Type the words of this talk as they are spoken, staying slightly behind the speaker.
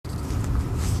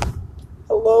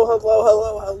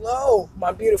Hello,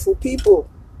 my beautiful people.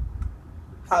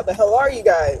 How the hell are you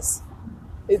guys?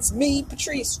 It's me,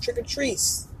 Patrice,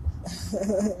 Triggertrice.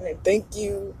 And thank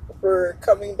you for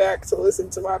coming back to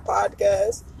listen to my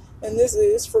podcast. And this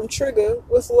is From Trigger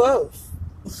with Love.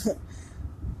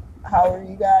 How are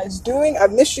you guys doing?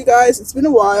 I've missed you guys. It's been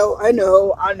a while. I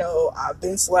know. I've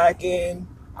been slacking.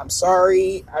 I'm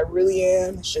sorry. I really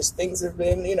am. It's just things have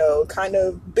been, kind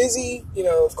of busy.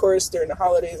 Of course, during the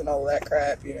holidays and all that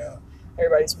crap,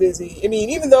 everybody's busy. I mean,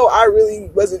 even though I really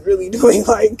wasn't really doing,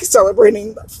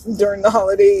 celebrating during the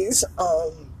holidays, I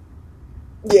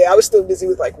was still busy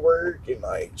with, work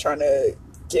and, trying to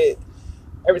get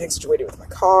everything situated with my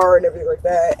car and everything like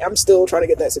that. I'm still trying to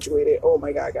get that situated. Oh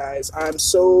my god, guys. I'm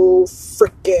so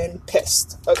freaking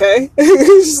pissed, okay?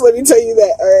 Just let me tell you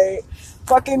that, alright?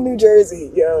 Fucking New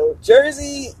Jersey, yo.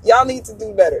 Jersey, y'all need to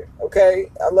do better,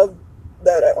 okay? I love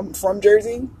that I'm from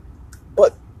Jersey,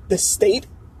 but the state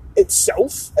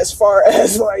itself, as far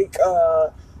as,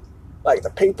 the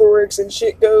paperwork and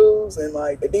shit goes, and,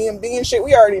 the DMV and shit,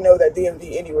 we already know that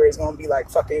DMV anywhere is gonna be,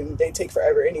 fucking, they take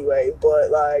forever anyway,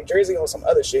 but, Jersey on some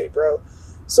other shit, bro.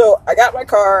 So, I got my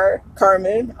car,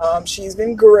 Carmen. She's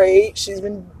been great. She's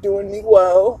been doing me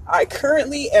well. I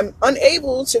currently am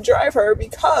unable to drive her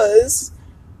because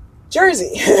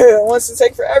Jersey wants to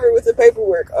take forever with the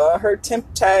paperwork. Her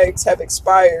temp tags have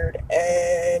expired,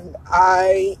 and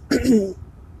I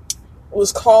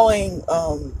was calling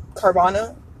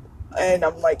Carvana, and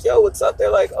I'm like, yo, what's up? They're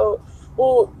like, oh,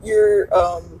 well, your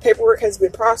paperwork has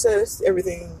been processed.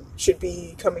 Everything should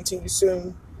be coming to you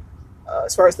soon.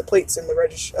 As far as the plates and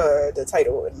the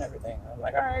title and everything. I'm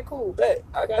like, all right, cool, bet.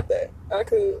 I got that. I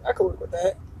could work with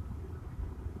that.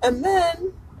 And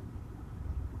then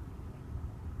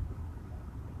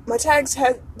my tags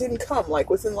didn't come,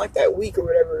 within, that week or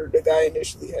whatever the guy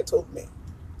initially had told me.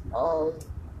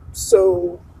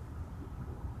 So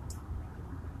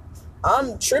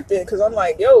I'm tripping because I'm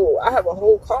like, yo, I have a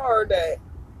whole car that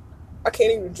I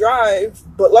can't even drive,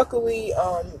 but luckily,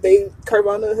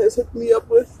 Carvana has hooked me up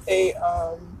with a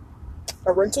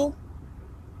rental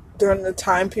during the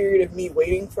time period of me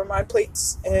waiting for my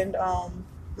plates and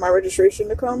my registration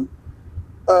to come,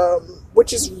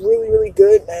 which is really, really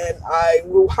good, and I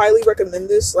will highly recommend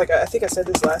this. I think I said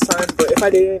this last time, but if I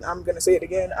didn't, I'm gonna say it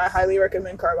again. I highly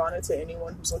recommend Carvana to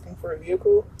anyone who's looking for a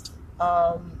vehicle.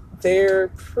 They're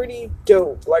pretty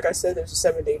dope. Like I said, there's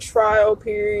a 7-day trial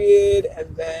period,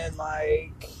 and then,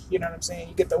 you know what I'm saying,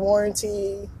 you get the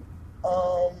warranty.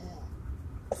 I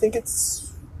think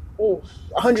it's a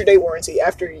 100-day warranty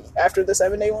after the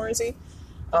 7-day warranty.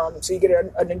 So you get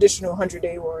an additional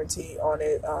 100-day warranty on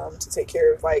it to take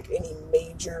care of, any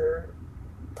major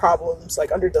problems,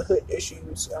 under the hood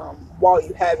issues, while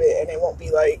you have it, and it won't be,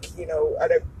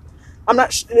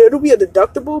 it'll be a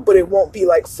deductible, but it won't be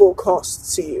full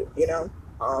cost to you,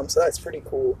 so that's pretty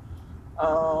cool.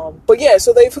 But yeah,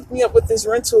 so they've hooked me up with this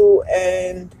rental,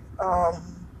 and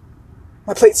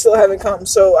my plates still haven't come.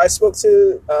 So I spoke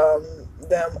to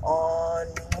them on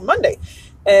Monday,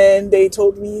 and they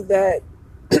told me that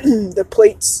the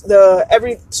plates,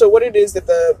 so what it is, that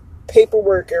the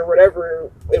paperwork or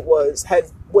whatever it was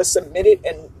submitted,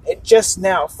 and it just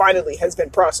now finally has been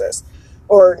processed.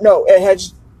 Or no, it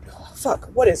has.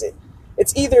 What is it?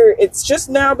 It's either it's just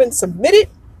now been submitted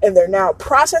and they're now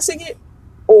processing it,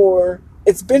 or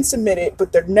it's been submitted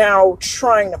but they're now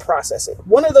trying to process it.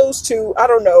 One of those two, I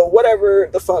don't know, whatever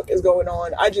the fuck is going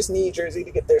on. I just need Jersey to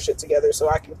get their shit together so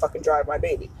I can fucking drive my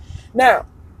baby. Now,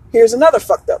 here's another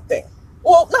fucked up thing.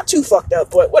 Well, not too fucked up,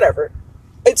 but whatever.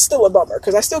 It's still a bummer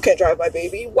because I still can't drive my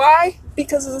baby. Why?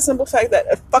 Because of the simple fact that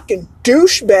a fucking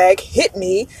douchebag hit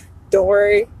me. Don't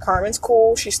worry, Carmen's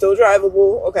cool. She's still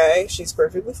drivable. Okay, she's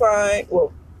perfectly fine.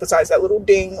 Well, besides that little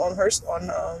ding on her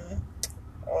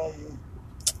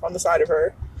on the side of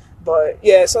her. But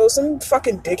yeah, so some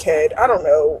fucking dickhead. I don't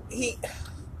know.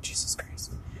 Jesus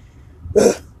Christ.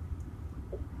 Ugh.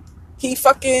 He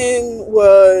fucking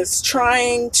was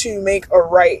trying to make a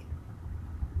right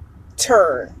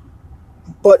turn,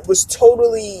 but was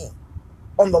totally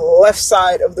on the left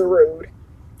side of the road.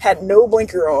 Had no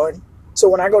blinker on. So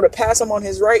when I go to pass him on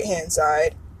his right hand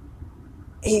side,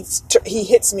 he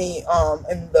hits me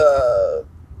in the,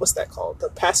 what's that called?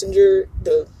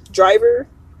 The driver.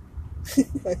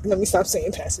 Let me stop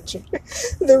saying passenger.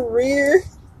 The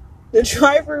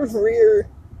driver rear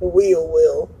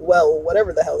wheel,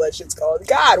 whatever the hell that shit's called.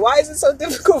 God, why is it so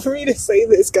difficult for me to say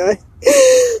this, guy?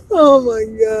 Oh my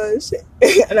gosh.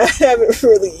 And I haven't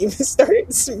really even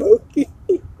started smoking.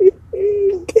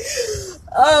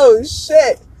 Oh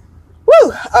shit.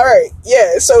 Woo! Alright,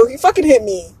 yeah, so he fucking hit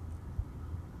me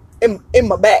in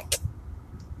my back.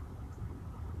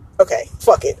 Okay,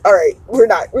 fuck it. All right, we're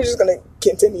just gonna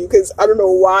continue because I don't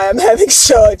know why I'm having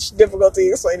such difficulty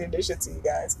explaining this shit to you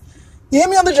guys. He hit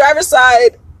me on the driver's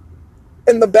side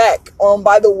in the back,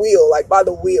 by the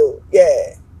wheel.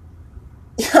 Yeah.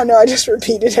 I know I just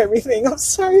repeated everything. I'm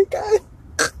sorry, guys.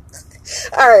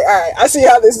 All right. I see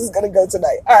how this is gonna go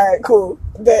tonight. All right, cool.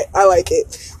 Bet I like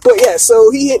it. But yeah, so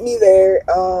he hit me there.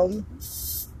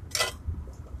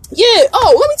 Yeah.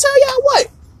 Oh, let me tell y'all what.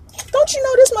 Don't you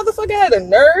know this motherfucker had a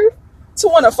nerve to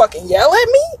want to fucking yell at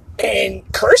me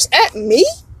and curse at me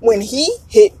when he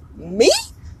hit me?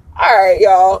 All right,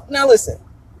 y'all. Now listen.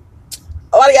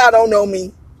 A lot of y'all don't know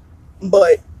me,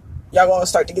 but y'all gonna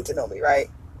start to get to know me, right?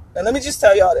 Now let me just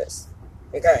tell y'all this,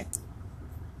 okay?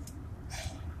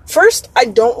 First, I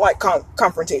don't like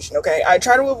confrontation, okay? I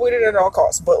try to avoid it at all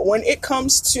costs, but when it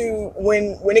comes to,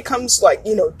 when it comes like,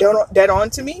 you know, dead on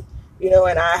to me, you know,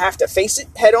 and I have to face it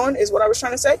head on is what I was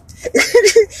trying to say.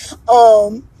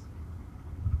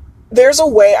 There's a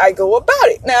way I go about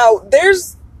it. Now,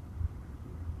 there's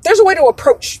a way to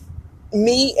approach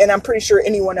me, and I'm pretty sure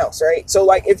anyone else, right? So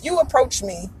like, if you approach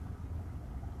me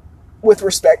with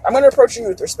respect, I'm going to approach you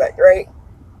with respect, right?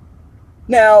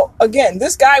 Now, again,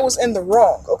 this guy was in the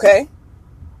wrong, okay?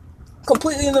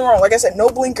 Completely in the wrong. Like I said, no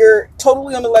blinker,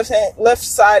 totally on the left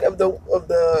side of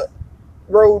the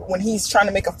road when he's trying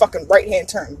to make a fucking right-hand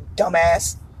turn,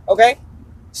 dumbass, okay?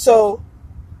 So,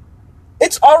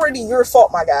 it's already your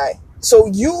fault, my guy. So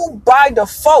you, by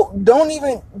default, don't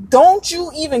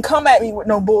you even come at me with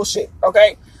no bullshit,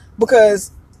 okay?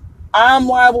 Because I'm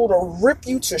liable to rip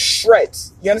you to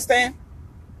shreds. You understand?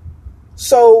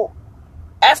 So,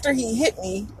 after he hit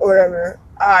me, or whatever,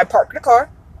 I parked the car.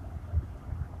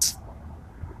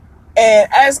 And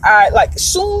as I, like,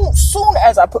 soon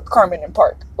as I put Carmen in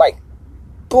park, like,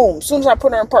 boom, soon as I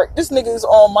put her in park, this nigga is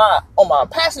on my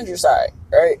passenger side,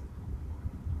 right?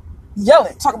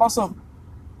 Yelling, talk about something.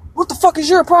 What the fuck is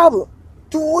your problem?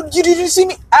 Dude, you didn't see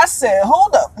me? I said,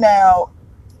 hold up. Now,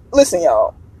 listen,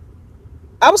 y'all.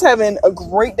 I was having a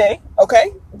great day,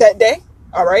 okay? That day,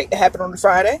 all right? It happened on a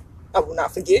Friday. I will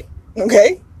not forget,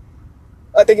 okay?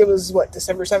 I think it was,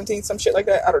 December 17th? Some shit like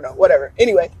that? I don't know. Whatever.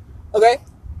 Anyway, okay?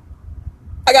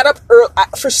 I got up early.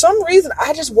 For some reason,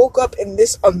 I just woke up in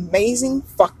this amazing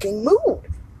fucking mood.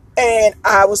 And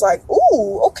I was like,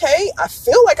 ooh, okay, I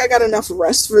feel like I got enough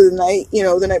rest for the night, you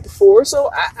know, the night before,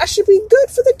 so I should be good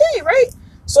for the day, right?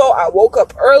 So I woke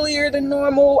up earlier than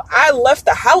normal. I left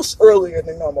the house earlier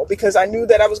than normal because I knew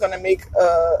that I was going to make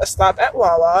a stop at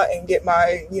Wawa and get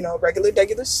my, you know, regular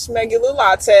smegular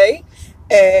latte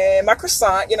and my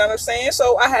croissant, you know what I'm saying?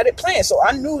 So I had it planned. So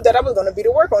I knew that I was going to be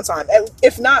to work on time. And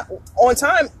if not on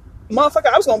time, motherfucker,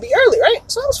 I was going to be early, right?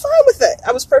 So I was fine with that.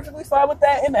 I was perfectly fine with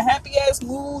that, in a happy ass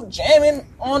mood, jamming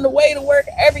on the way to work,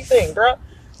 everything, bro.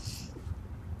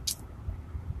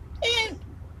 And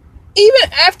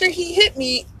even after he hit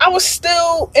me, I was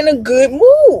still in a good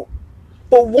mood.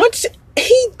 But once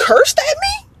he cursed at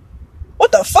me,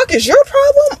 what the fuck is your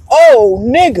problem? Oh,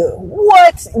 nigga,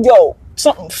 what? Yo,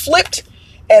 something flipped,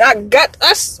 and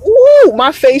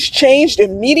my face changed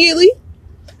immediately.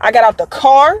 I got out the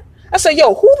car. I said,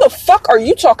 yo, who the fuck are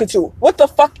you talking to? What the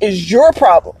fuck is your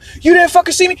problem? You didn't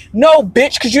fucking see me? No,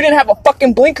 bitch, because you didn't have a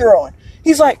fucking blinker on.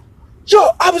 He's like, yo,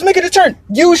 I was making a turn.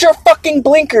 Use your fucking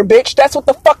blinker, bitch. That's what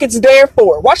the fuck it's there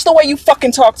for. Watch the way you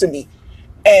fucking talk to me.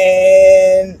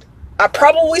 And I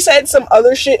probably said some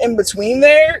other shit in between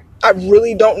there. I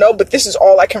really don't know, but this is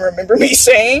all I can remember me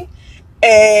saying.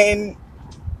 And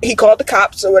he called the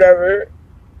cops or whatever.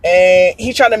 And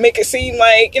he tried to make it seem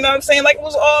like, you know what I'm saying, like it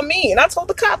was all me. And I told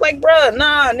the cop, like, bruh,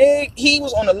 nah, nigga. He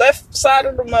was on the left side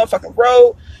of the motherfucking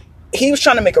road. He was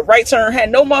trying to make a right turn, had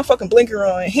no motherfucking blinker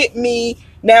on, hit me.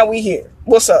 Now we here.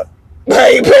 What's up?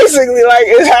 Like, basically, like,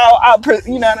 is how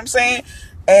you know what I'm saying?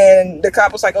 And the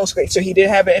cop was like, oh, so he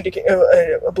didn't have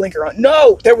a blinker on.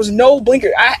 No, there was no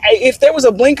blinker. If there was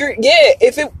a blinker, yeah,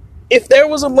 if there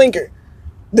was a blinker,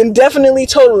 then definitely,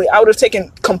 totally, I would have taken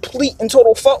complete and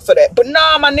total fault for that. But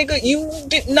nah, my nigga, you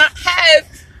did not have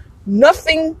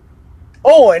nothing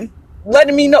on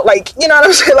letting me know, like, you know what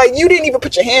I'm saying? Like, you didn't even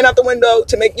put your hand out the window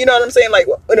to make, you know what I'm saying? Like,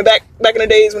 in the back in the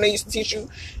days when they used to teach you,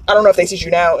 I don't know if they teach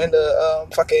you now in the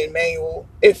fucking manual,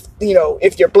 if, you know,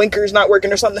 if your blinker's not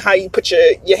working or something, how you put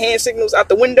your hand signals out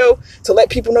the window to let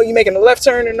people know you're making the left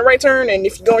turn and the right turn, and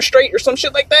if you're going straight or some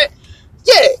shit like that.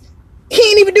 Yeah, he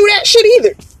ain't even do that shit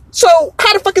either. So,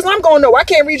 how the fuck is I'm gonna know? I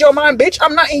can't read your mind, bitch.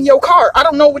 I'm not in your car. I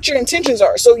don't know what your intentions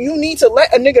are. So, you need to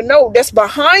let a nigga know that's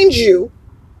behind you.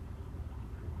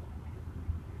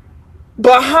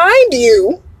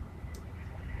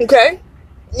 Okay?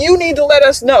 You need to let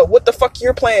us know what the fuck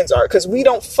your plans are. Because we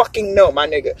don't fucking know, my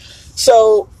nigga.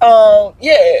 So,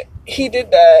 yeah. he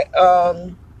did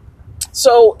that.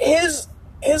 So his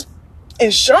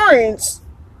insurance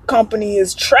company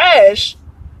is trash,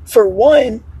 for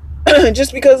one,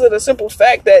 just because of the simple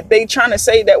fact that they trying to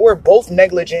say that we're both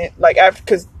negligent, like after,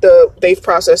 because they've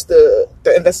processed the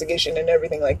investigation and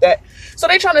everything like that. So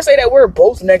they trying to say that we're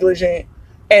both negligent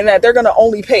and that they're gonna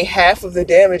only pay half of the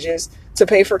damages to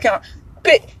pay for count.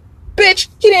 Bitch,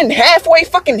 he didn't halfway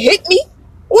fucking hit me.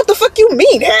 What the fuck you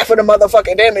mean half of the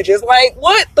motherfucking damages? Like,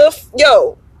 what the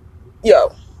yo.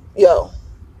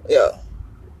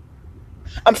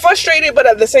 I'm frustrated, but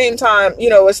at the same time,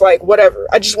 it's like, whatever.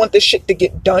 I just want this shit to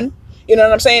get done. You know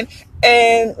what I'm saying?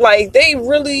 And like, they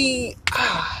really,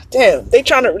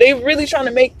 they really trying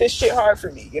to make this shit hard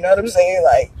for me. You know what I'm saying?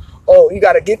 Like, oh, you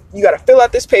gotta fill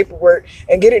out this paperwork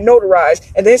and get it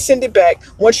notarized and then send it back.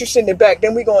 Once you send it back,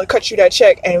 then we're gonna cut you that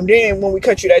check. And then when we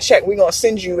cut you that check, we're gonna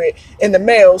send you it in the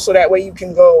mail so that way you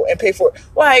can go and pay for it.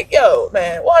 Like, yo,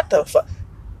 man, what the fuck?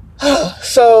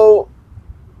 So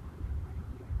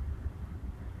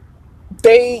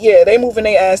they moving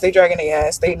their ass, they dragging their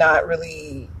ass, they not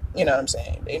really, you know what I'm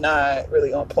saying, they not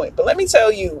really on point. But let me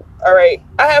tell you, all right,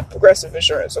 I have Progressive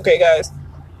insurance, okay, guys?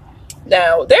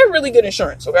 Now, they're really good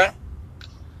insurance, okay?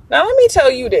 Now, let me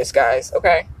tell you this, guys,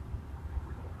 okay?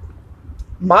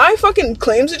 My fucking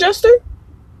claims adjuster,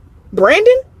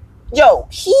 Brandon, yo,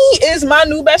 he is my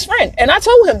new best friend. And I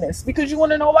told him this, because you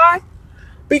want to know why?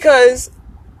 Because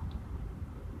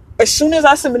as soon as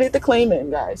I submitted the claim in,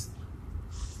 guys,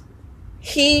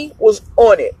 he was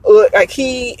on it. Like,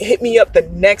 he hit me up the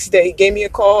next day, gave me a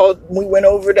call. We went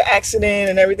over the accident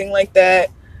and everything like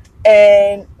that.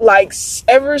 And like,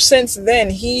 ever since then,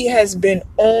 he has been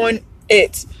on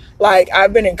it. Like,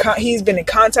 he's been in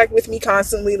contact with me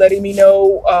constantly, letting me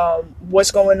know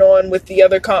what's going on with the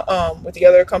other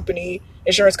company,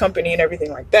 insurance company, and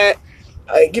everything like that.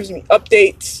 It gives me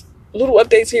updates, little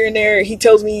updates here and there. He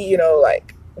tells me,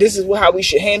 like, this is how we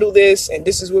should handle this, and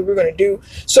this is what we're going to do.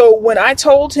 So when I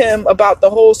told him about the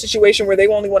whole situation where they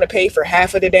only want to pay for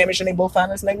half of the damage and they both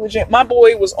found us negligent, my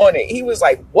boy was on it. He was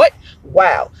like, what?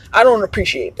 Wow, I don't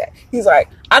appreciate that. He's like,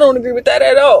 I don't agree with that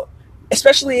at all.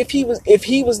 Especially if he was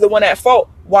the one at fault.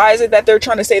 Why is it that they're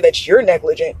trying to say that you're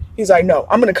negligent? He's like, no,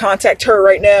 I'm going to contact her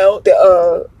right now.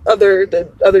 The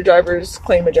other driver's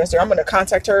claim adjuster. I'm going to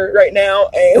contact her right now,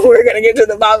 and we're going to get to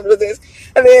the bottom of this.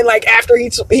 And then, like, after he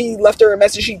left her a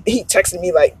message, he texted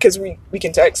me, like, because we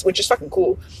can text, which is fucking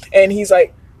cool. And he's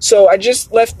like, so I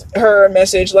just left her a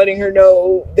message letting her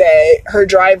know that her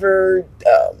driver,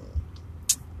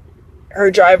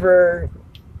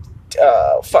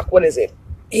 what is it?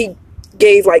 He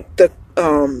gave like the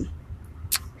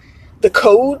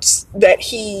codes that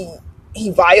he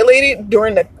violated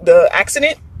during the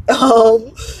accident,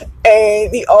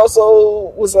 and he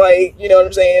also was like, you know what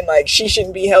I'm saying, like, she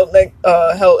shouldn't be held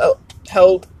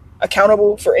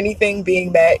accountable for anything,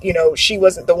 being that, she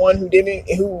wasn't the one who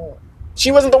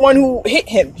hit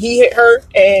him. He hit her,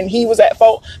 and he was at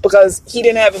fault because he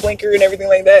didn't have a blinker and everything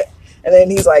like that. And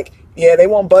then he's like, yeah, they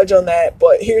won't budge on that,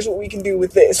 but here's what we can do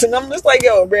with this. And I'm just like,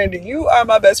 yo, Brandon, you are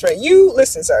my best friend.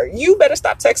 Listen, sir, you better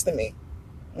stop texting me,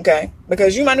 okay?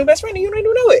 Because you my new best friend and you don't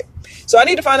even know it. So I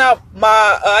need to find out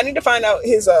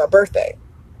his birthday,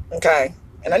 okay?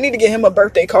 And I need to get him a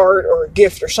birthday card or a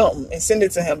gift or something and send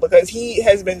it to him, because he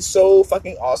has been so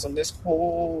fucking awesome this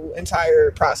whole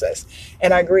entire process.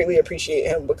 And I greatly appreciate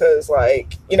him because,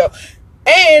 like,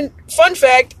 and fun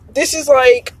fact, this is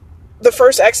like the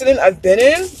first accident I've been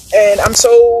in, and I'm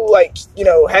so, like,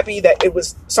 happy that it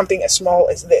was something as small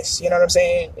as this. You know what I'm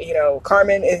saying?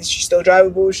 Carmen, she's still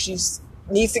drivable. She's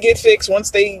needs to get fixed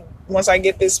once I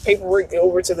get this paperwork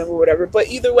over to them or whatever. But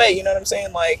either way, you know what I'm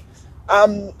saying? Like,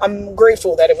 I'm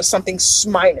grateful that it was something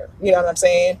minor. You know what I'm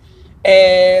saying?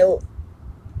 And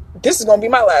this is gonna be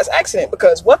my last accident,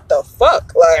 because what the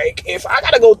fuck? Like, if I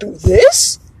gotta go through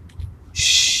this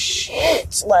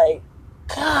shit, like,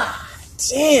 God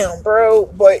damn, bro.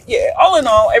 But yeah, all in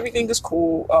all, everything is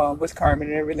cool with Carmen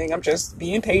and everything. I'm just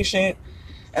being patient,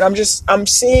 and I'm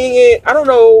seeing it, I don't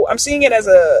know, I'm seeing it as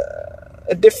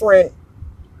a different,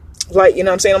 like, you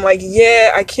know what I'm saying? I'm like,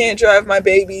 yeah, I can't drive my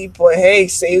baby, but hey,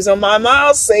 saves on my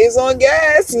miles, saves on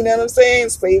gas, you know what I'm saying?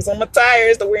 Saves on my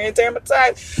tires, the wear and tear on my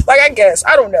tires. Like, I guess,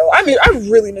 I don't know. I mean, I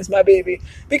really miss my baby,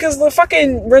 because the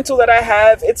fucking rental that I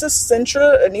have, it's a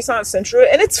Nissan Sentra,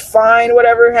 and it's fine,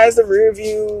 whatever. It has the rear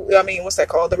view, I mean, what's that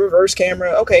called? The reverse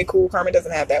camera. Okay, cool. Carmen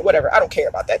doesn't have that, whatever. I don't care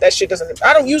about that. That shit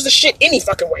I don't use the shit any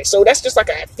fucking way. So that's just like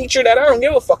a feature that I don't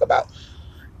give a fuck about.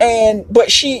 But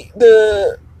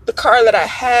the car that I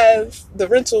have, the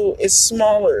rental, is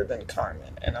smaller than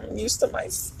Carmen. and I'm used to my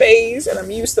space, and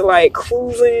I'm used to like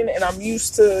cruising, and I'm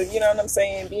used to, you know what I'm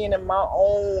saying, being in my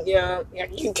own. Yeah,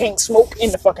 you can't smoke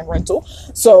in the fucking rental,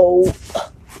 so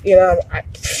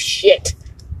shit,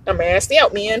 I'm nasty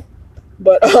out, man.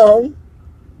 But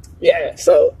yeah,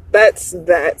 so that's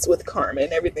with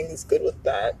Carmen. Everything is good with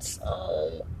that.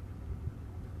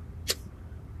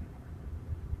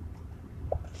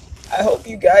 I hope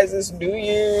you guys this New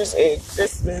Year's and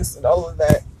Christmas and all of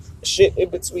that shit in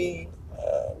between,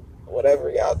 whatever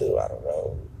y'all do, I don't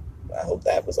know. I hope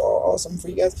that was all awesome for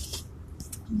you guys.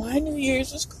 My New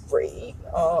Year's was great.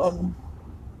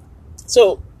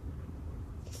 So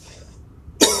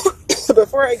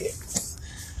before I get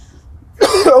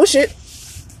oh shit,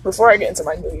 before I get into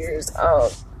my New Year's,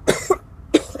 oh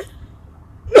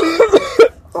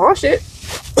shit,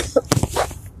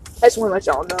 I just want to let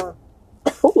y'all know,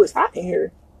 oh, it's hot in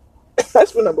here.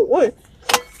 That's for number one.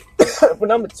 For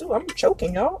number two, I'm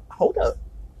choking, y'all. Hold up.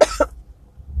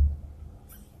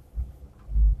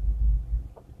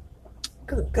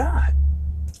 Good God.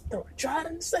 We're dry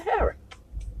in the Sahara.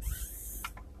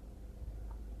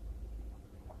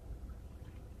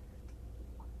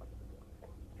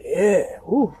 Yeah.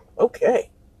 Ooh. Okay.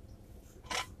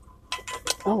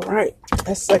 All right.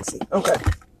 That's sexy. Okay.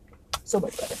 So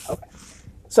much better. Okay.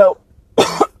 So,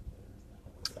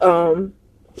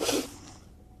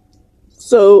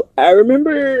 so I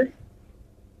remember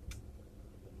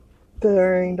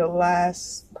during the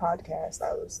last podcast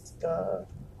I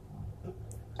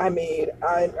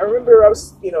remember I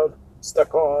was,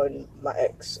 stuck on my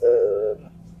ex.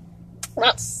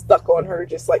 Not stuck on her,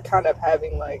 just like kind of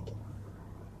having like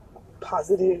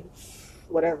positive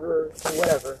whatever.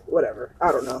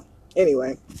 I don't know.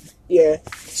 Anyway, yeah.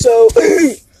 So,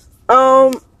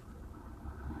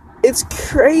 it's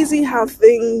crazy how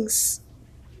things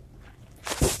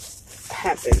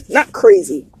happen. Not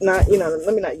crazy. Not,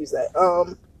 let me not use that.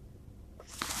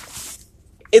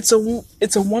 It's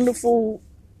a wonderful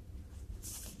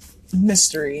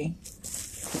mystery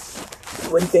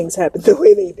when things happen the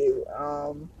way they do.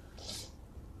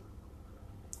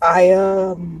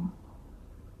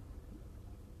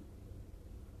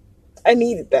 I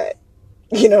needed that.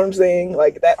 You know what I'm saying?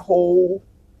 Like that whole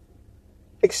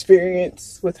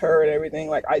experience with her and everything.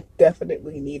 Like I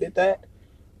definitely needed that.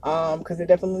 Because it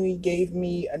definitely gave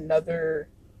me another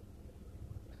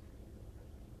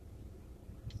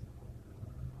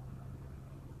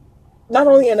not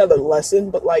only another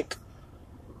lesson, but like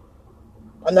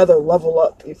another level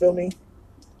up, you feel me?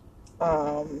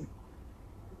 And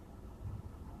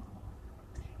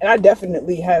I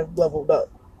definitely have leveled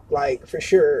up, like for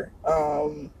sure.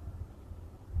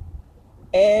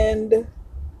 And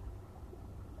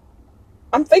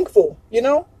I'm thankful,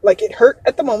 like it hurt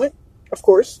at the moment, of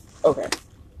course. Okay,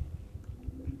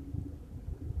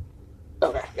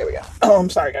 there we go. I'm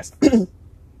sorry guys.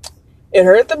 It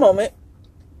hurt at the moment,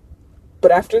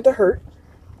 but after the hurt,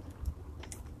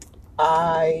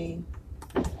 I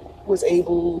was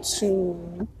able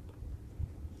to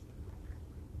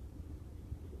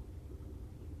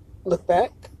look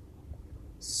back,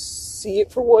 see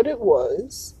it for what it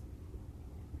was,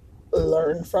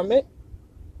 learn from it,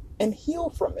 and heal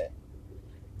from it.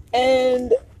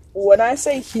 And when I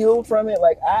say heal from it,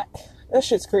 like that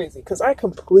shit's crazy because I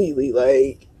completely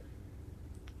like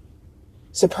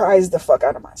surprised the fuck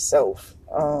out of myself.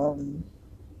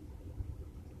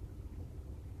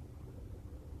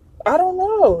 I don't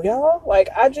know, y'all. Like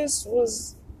I just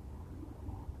was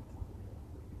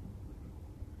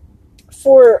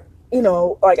for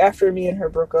like after me and her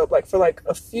broke up, like for like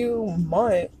a few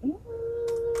months.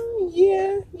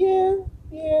 Yeah.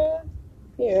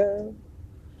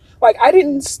 Like I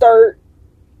didn't start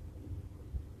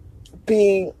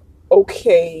being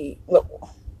okay. Look,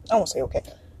 I won't say okay.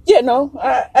 Yeah, no,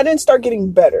 I didn't start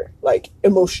getting better, like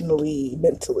emotionally,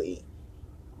 mentally,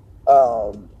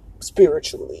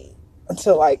 spiritually,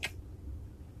 until like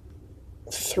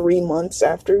 3 months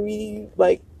after we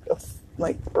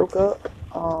broke up.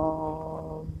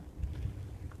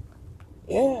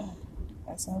 Yeah,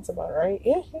 that sounds about right.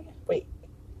 Yeah. Wait.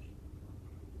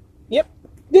 Yep.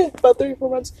 Yeah, about 3 or 4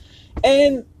 months,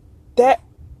 and that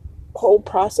whole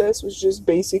process was just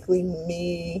basically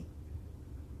me,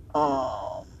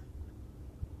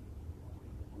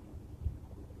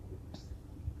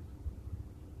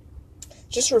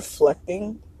 just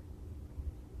reflecting,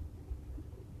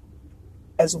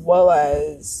 as well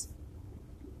as,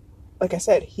 like I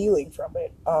said, healing from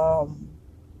it.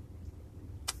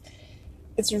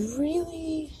 It's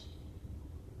really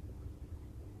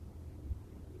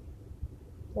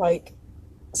like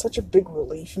such a big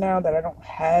relief now that I don't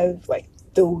have like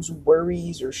those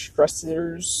worries or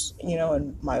stressors, you know,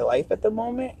 in my life at the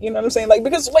moment. You know what I'm saying? Like,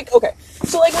 because, like, okay,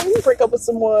 so, like, when you break up with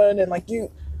someone and, like,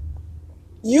 you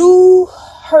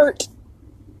hurt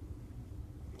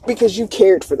because you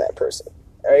cared for that person,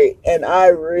 right? And I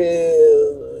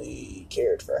really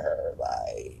cared for her,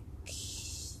 like,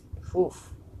 oof.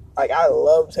 Like, I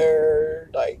loved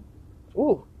her, like,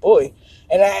 ooh, boy.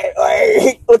 And I,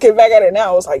 like, looking back at it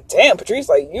now, I was like, damn, Patrice,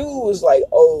 like, you was, like,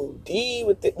 OD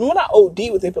with it. Well, not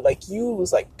OD with it, but, like, you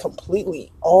was, like,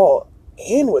 completely all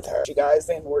in with her. You guys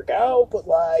didn't work out, but,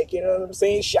 like, you know what I'm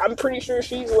saying? I'm pretty sure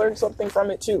she's learned something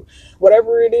from it, too.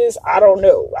 Whatever it is, I don't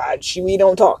know. We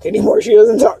don't talk anymore. She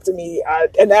doesn't talk to me.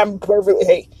 And I'm perfectly,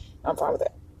 hey, I'm fine with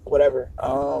that. Whatever.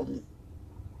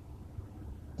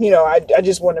 You know, I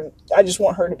just want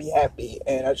her to be happy,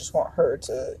 and I just want her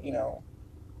to, you know,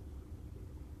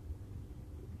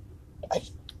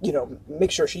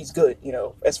 make sure she's good, you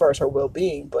know, as far as her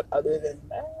well-being. But other than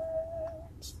that,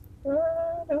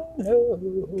 I don't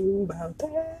know about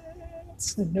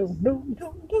that. No, no,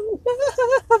 no, no,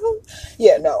 no.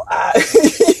 Yeah, no,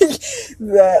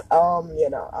 that,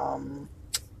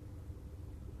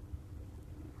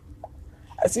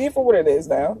 I see it for what it is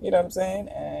now, you know what I'm saying?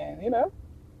 And, you know,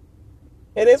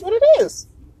 it is what it is.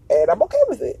 And I'm okay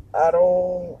with it. I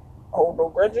don't hold no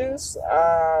grudges.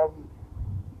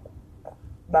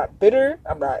 Not bitter.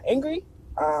 I'm not angry.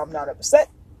 I'm not upset.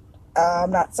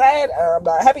 I'm not sad. I'm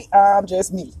not happy. I'm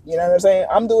just me. You know what I'm saying?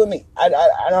 I'm doing me.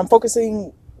 I'm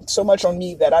focusing so much on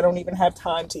me that I don't even have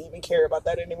time to even care about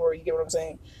that anymore. You get what I'm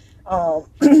saying?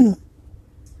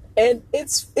 And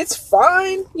it's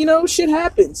fine. You know, shit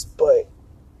happens. But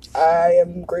I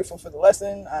am grateful for the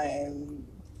lesson. I am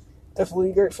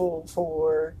definitely grateful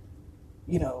for,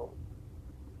 you know,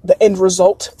 the end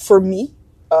result for me.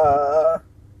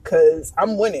 Cause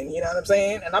I'm winning, you know what I'm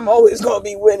saying? And I'm always gonna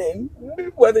be winning.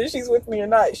 Whether she's with me or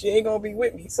not, she ain't gonna be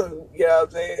with me. So, you know what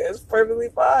I'm saying? It's perfectly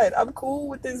fine. I'm cool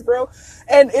with this, bro.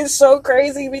 And it's so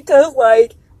crazy because,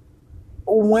 like,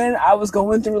 when I was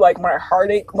going through, like, my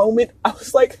heartache moment, I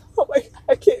was like, oh my God,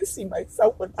 I can't see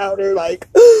myself without her. Like,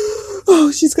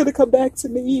 oh, she's gonna come back to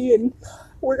me and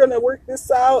we're gonna work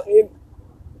this out. And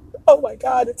oh my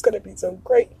God, it's gonna be so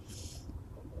great.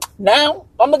 Now,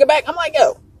 I'm looking back, I'm like,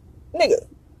 yo, nigga,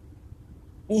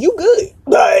 you good.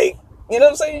 Like, you know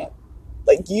what I'm saying?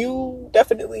 Like, you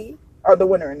definitely are the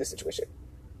winner in this situation.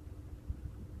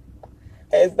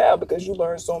 As now, because you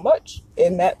learned so much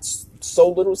in that so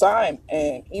little time.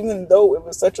 And even though it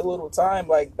was such a little time,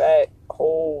 like, that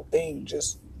whole thing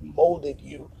just molded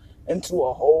you into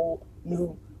a whole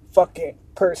new fucking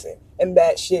person. And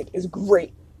that shit is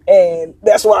great. And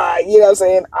that's why, you know what I'm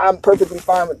saying, I'm perfectly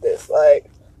fine with this. Like,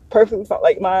 perfectly fine.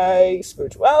 Like, my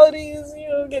spirituality is, you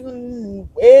know, getting,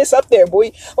 it's up there,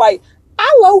 boy. Like,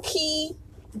 I low-key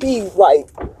be, like,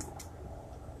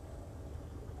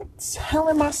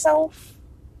 telling myself,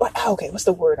 like, okay, what's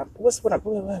the word?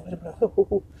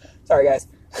 Sorry, guys.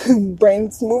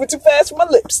 Brain's moving too fast for my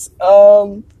lips.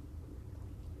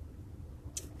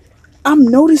 I'm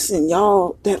noticing,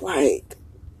 y'all, that, like,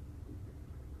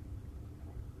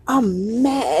 I'm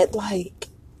mad, like,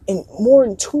 and more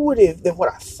intuitive than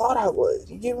what I thought I was.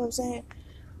 You get what I'm saying?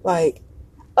 Like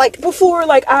before,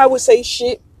 like, I would say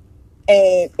shit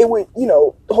and it would, you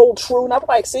know, hold true. And I'd be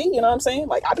like, see, you know what I'm saying?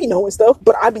 Like, I be knowing stuff,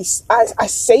 but I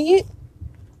say it,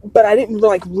 but I didn't,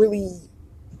 like, really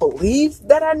believe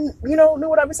that I, you know, knew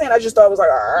what I was saying. I just thought it was like,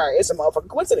 all right, it's a motherfucking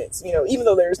coincidence, you know, even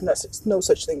though there's no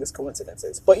such thing as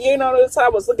coincidences. But, you know, that's how I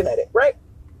was looking at it, right?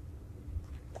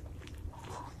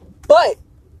 But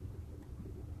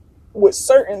with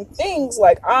certain things,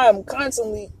 like, I'm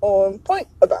constantly on point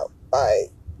about,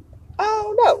 like, I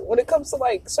don't know, when it comes to,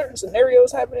 like, certain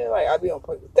scenarios happening, like, I'll be on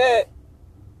point with that.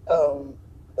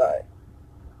 Like,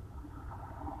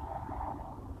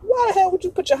 why the hell would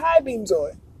you put your high beams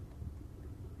on?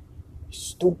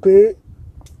 Stupid.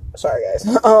 Sorry, guys.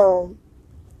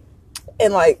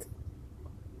 And, like,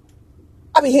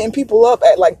 I be hitting people up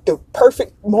at, like, the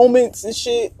perfect moments and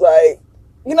shit. Like,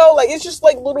 you know, like, it's just,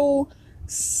 like, little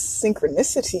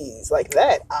synchronicities like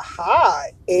that. Aha.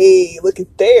 Hey, look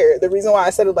at there. The reason why I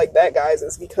said it like that, guys,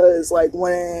 is because, like,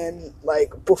 when,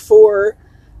 like, before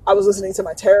I was listening to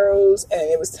my tarots and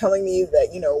it was telling me that,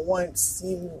 you know, once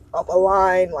you up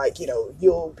align, like, you know,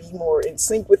 you'll be more in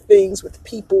sync with things, with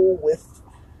people, with,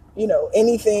 you know,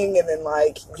 anything, and then,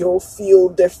 like, you'll feel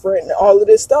different and all of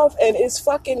this stuff. And it's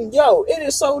fucking, yo, it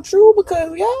is so true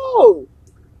because, yo,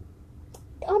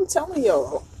 I'm telling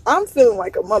y'all, I'm feeling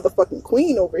like a motherfucking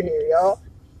queen over here, y'all.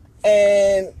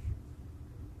 And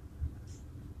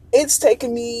it's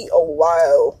taken me a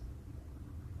while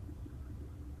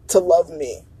to love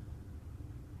me.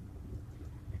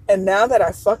 And now that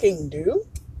I fucking do,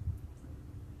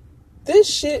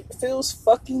 this shit feels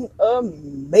fucking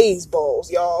amazeballs,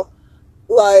 y'all.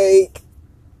 Like,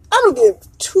 I don't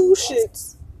give two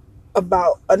shits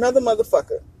about another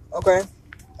motherfucker, okay?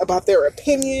 About their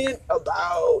opinion,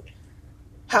 about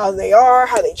how they are,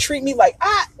 how they treat me. Like,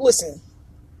 listen,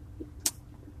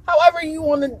 however you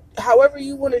want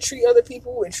to treat other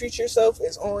people and treat yourself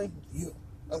is on you,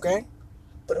 okay?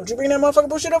 But don't you bring that motherfucking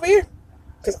bullshit over here,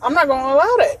 because I'm not going to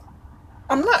allow that.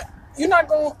 I'm not. You're not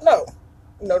going to, no.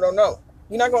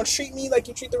 You're not going to treat me like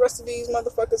you treat the rest of these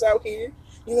motherfuckers out here.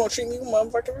 You're going to treat me with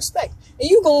motherfucking respect. And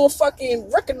you're going to fucking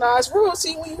recognize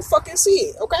royalty when you fucking see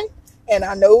it, okay? And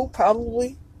I know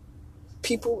probably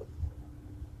people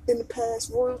in the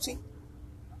past, royalty,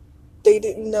 they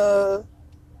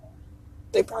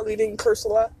probably didn't curse a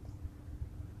lot.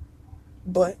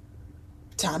 But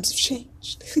times have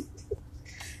changed.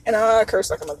 And I curse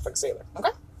like a motherfucking sailor,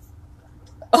 okay?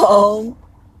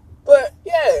 But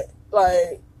yeah,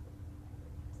 like,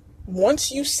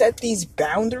 once you set these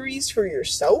boundaries for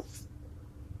yourself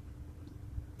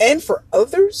and for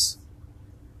others,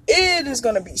 it is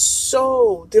going to be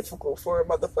so difficult for a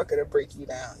motherfucker to break you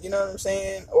down. You know what I'm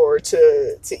saying? Or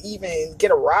to even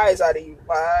get a rise out of you.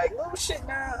 Like, little shit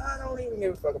now, I don't even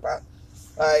give a fuck about.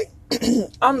 Like,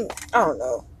 I don't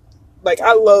know. Like,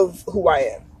 I love who I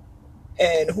am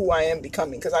and who I am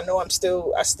becoming, because I know I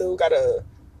still got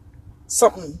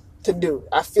something to do.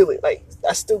 I feel it. Like,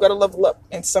 I still gotta level up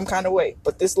in some kind of way.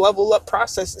 But this level up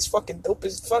process is fucking dope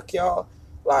as fuck, y'all.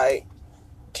 Like,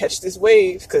 catch this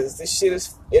wave, because this shit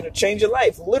it'll change your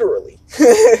life, literally.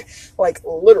 Like,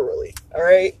 literally.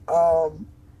 Alright?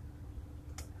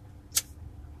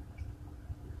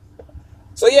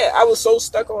 So yeah, I was so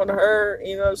stuck on her,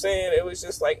 you know what I'm saying? It was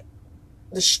just like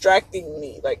distracting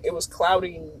me. Like, it was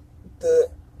clouding the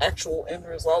actual end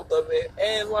result of it.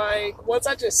 And like, once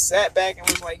I just sat back and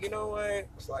was like, you know what,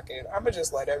 fuck it, I'm gonna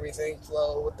just let everything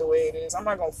flow with the way it is. I'm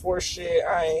not gonna force shit.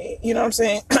 You know what I'm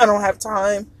saying? I don't have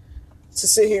time to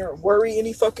sit here and worry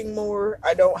any fucking more.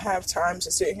 I don't have time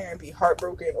to sit here and be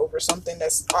heartbroken over something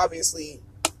that's obviously,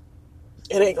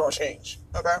 it ain't gonna change,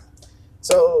 okay?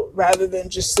 So rather than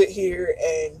just sit here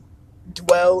and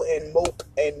dwell and mope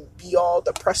and be all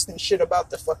depressed and shit about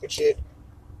the fucking shit,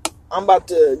 I'm about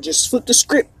to just flip the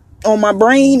script on my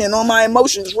brain and on my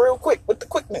emotions real quick with the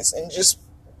quickness, and just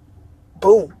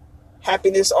boom,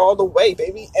 happiness all the way,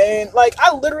 baby. And like,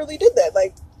 I literally did that,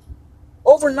 like,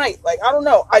 overnight. Like, I don't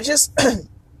know, I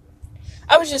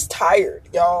was just tired,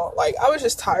 y'all. Like, I was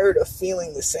just tired of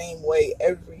feeling the same way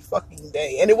every fucking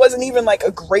day. And it wasn't even like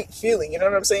a great feeling, you know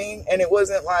what I'm saying? And it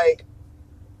wasn't like,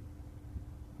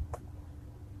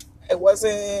 it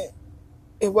wasn't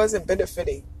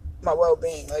benefiting my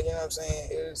well-being, like, you know what I'm saying?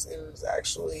 It was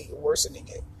actually worsening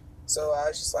it. So I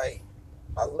was just like,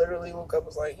 I literally woke up,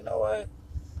 was like, you know what,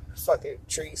 fuck it,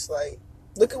 Treese, like,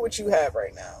 look at what you have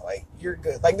right now. Like, you're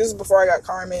good. Like, this is before I got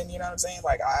Carmen, you know what I'm saying?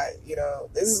 Like,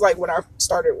 this is like when I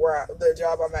started the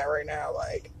job I'm at right now,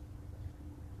 like,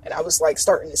 and I was like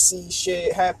starting to see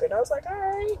shit happen. I was like, all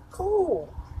right,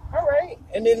 cool, all right.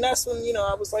 And then that's when, you know,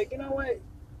 I was like, you know what,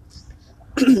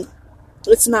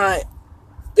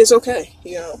 it's okay,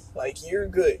 you know, like, you're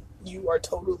good. You are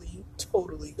totally,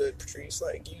 totally good, Patrice.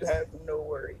 Like, you have no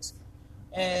worries.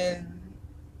 And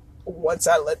once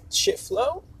I let shit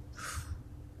flow,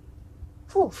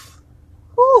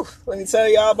 let me tell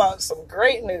y'all about some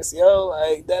greatness, yo.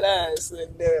 Like, that ass.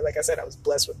 And like I said, I was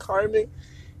blessed with Carmen.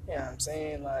 You know what I'm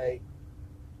saying? Like,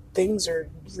 things are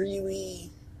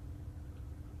really,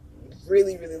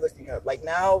 really, really looking up. Like,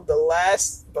 now, the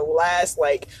last,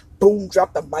 like, boom,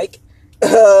 drop the mic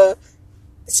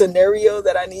scenario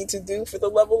that I need to do for the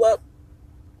level up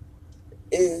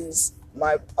is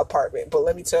my apartment. But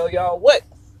let me tell y'all what,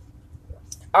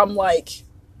 I'm like,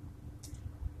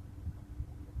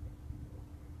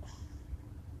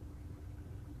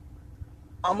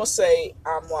 I'm gonna say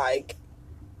I'm like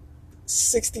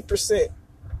 60%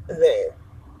 there.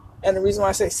 And the reason why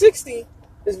I say 60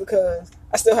 is because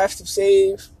I still have to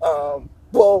save, I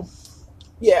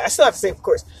still have to save, of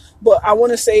course, but I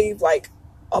want to save like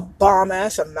a bomb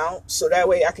ass amount, so that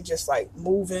way I could just like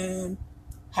move in,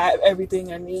 have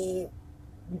everything I need,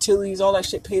 utilities, all that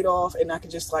shit paid off, and I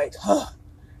could just like,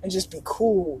 and just be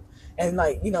cool, and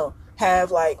like, you know,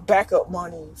 have like backup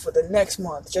money for the next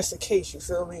month, just in case, you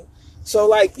feel me? So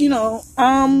like, you know,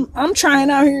 I'm trying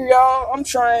out here, y'all. I'm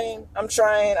trying.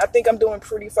 I think I'm doing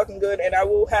pretty fucking good, and I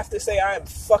will have to say I am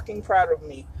fucking proud of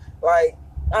me. Like,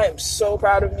 I am so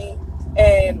proud of me,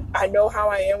 and I know how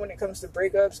I am when it comes to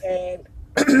breakups, and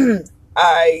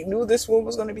I knew this one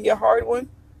was going to be a hard one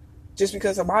just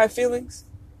because of my feelings,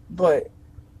 but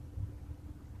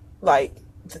like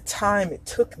the time it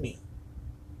took me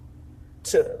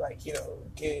to like,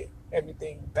 get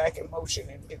everything back in motion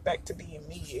and get back to being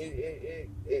me.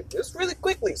 It just really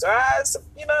quickly. So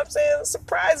you know what I'm saying? It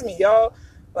surprised me, y'all.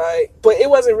 Like, but it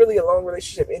wasn't really a long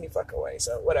relationship any fucking way.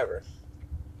 So whatever.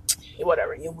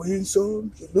 Whatever. You win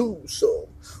some, you lose some,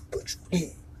 but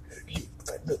you live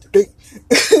another day.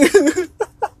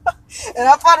 And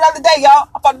I fought another day, y'all.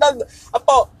 I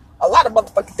fought a lot of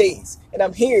motherfucking days, and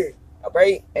I'm here. All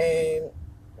right, and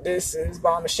this is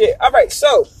bomb of shit. All right,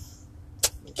 so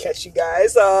catch you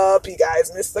guys up. You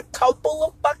guys missed a couple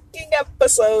of fucking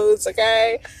episodes,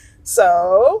 okay?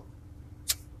 So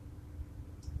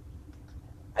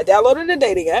I downloaded a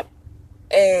dating app,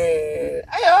 and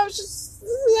I was just,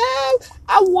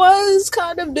 I was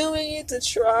kind of doing it to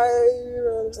try, you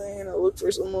know what I'm saying, to look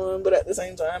for someone, but at the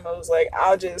same time, I was like,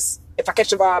 if I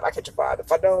catch a vibe, I catch a vibe.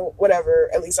 If I don't, whatever,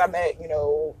 at least I met,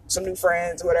 some new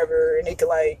friends, whatever, and they could,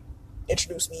 like,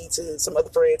 introduce me to some other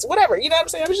friends, whatever, you know what I'm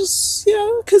saying? I was just,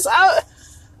 because I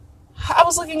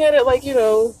was looking at it like,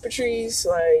 Patrice,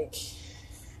 like,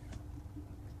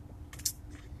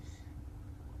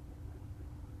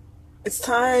 it's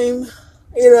time,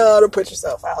 to put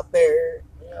yourself out there,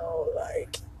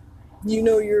 like,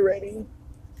 you're ready,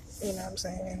 you know what I'm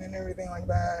saying, and everything like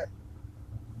that.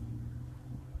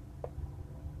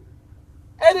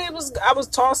 And I was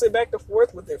tossing back and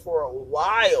forth with it for a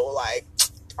while, like,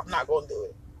 I'm not gonna do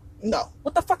it. No.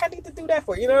 What the fuck I need to do that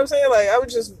for? You know what I'm saying? Like, I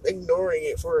was just ignoring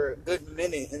it for a good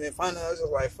minute, and then finally I was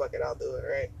just like, fuck it, I'll do it,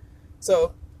 right?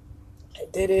 So, I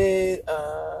did it,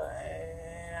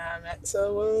 and I met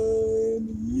someone.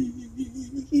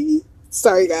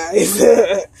 Sorry, guys.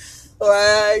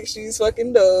 Like, she's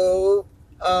fucking dope.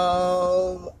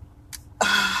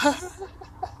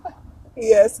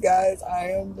 Yes, guys, I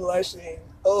am blushing.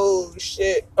 Oh,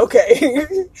 shit. Okay.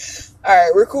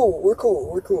 Alright, we're cool.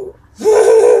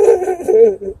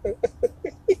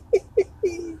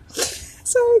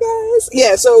 Sorry, guys.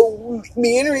 Yeah, so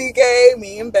me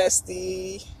and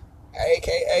Bestie,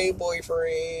 aka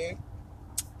boyfriend,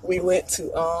 we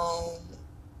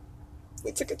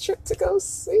took a trip to go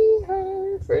see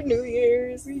her for New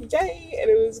Year's. Yay! And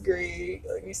it was great.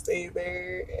 Like, we stayed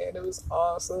there, and it was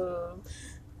awesome.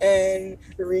 And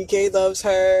Enrique loves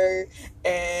her,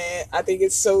 and I think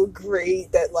it's so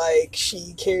great that, like,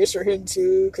 she cares for him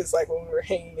too, because, like, when we were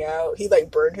hanging out, he,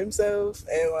 like, burned himself,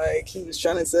 and, like, he was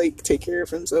trying to, like, take care of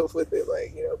himself with it,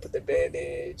 like, put the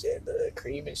bandage and the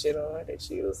cream and shit on, and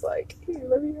she was like, hey,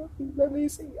 let me help you, let me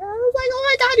see. And I was like, oh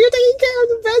my god, you're taking care of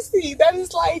the bestie. That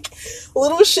is, like,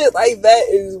 little shit like that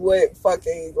is what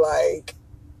fucking, like,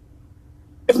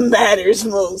 matters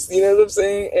most, you know what I'm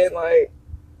saying? And, like,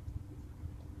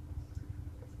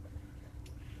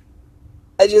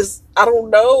 I don't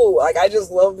know, like, I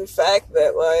just love the fact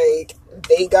that, like,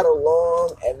 they got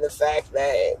along, and the fact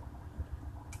that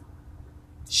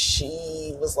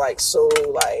she was, like, so,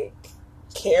 like,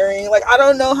 caring. Like, I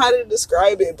don't know how to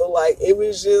describe it, but, like, it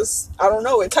was just, I don't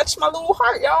know, it touched my little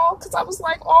heart, y'all, because I was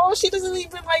like, oh, she doesn't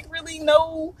even, like, really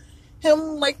know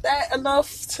him like that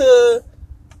enough to,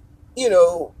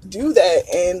 do that,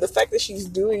 and the fact that she's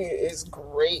doing it is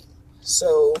great.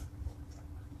 So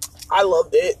I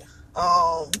loved it.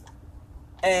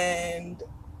 And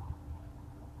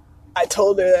I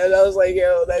told her that, I was like,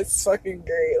 yo, that's fucking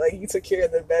great. Like, you took care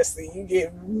of the bestie. You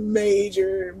get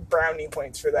major brownie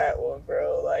points for that one,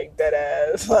 bro. Like, dead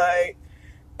ass. Like,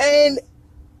 and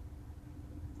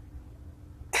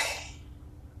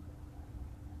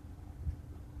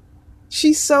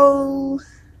she's so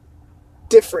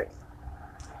different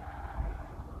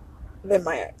than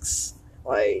my ex.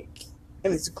 Like,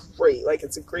 and it's great. Like,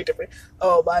 it's a great difference.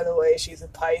 Oh, by the way, she's a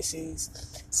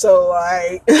Pisces. So,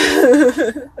 like,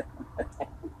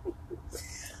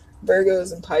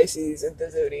 Virgos and Pisces in the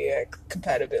zodiac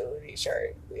compatibility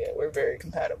chart. Yeah, we're very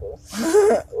compatible.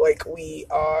 Like, we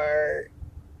are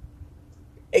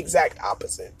exact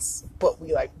opposites, but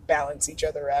we, like, balance each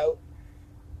other out.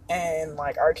 And,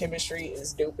 like, our chemistry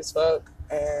is dope as fuck.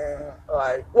 And,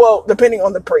 like, well, depending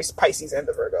on the Pisces and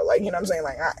the Virgo, like, you know what I'm saying?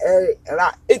 Like,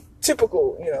 it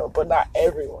typical, but not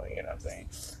everyone, you know what I'm saying?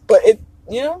 But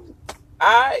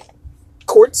I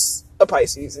courts a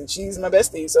Pisces, and she's my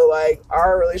bestie, so, like,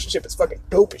 our relationship is fucking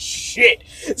dope as shit.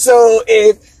 So,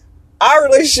 if our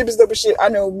relationship is dope as shit, I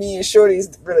know me and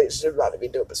Shorty's relationship is about to be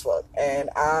dope as fuck. And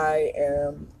I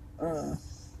am,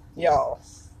 y'all,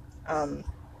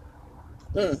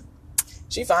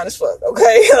 she fine as fuck,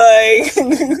 okay? Like,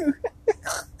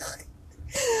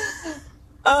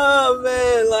 oh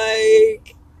man,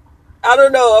 like, I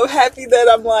don't know, I'm happy that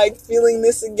I'm, like, feeling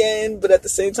this again, but at the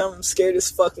same time, I'm scared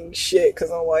as fucking shit, because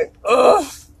I'm like, ugh,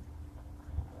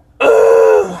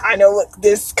 I know what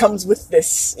this comes with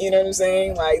this. You know what I'm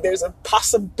saying? Like, there's a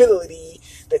possibility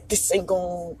that this ain't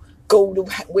gonna go the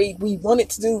way we want it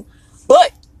to do.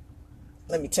 But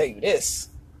let me tell you this.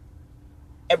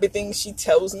 Everything she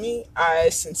tells me, I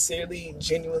sincerely,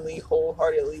 genuinely,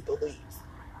 wholeheartedly believe.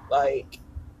 Like,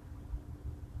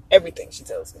 everything she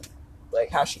tells me.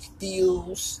 Like, how she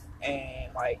feels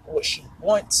and, like, what she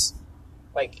wants.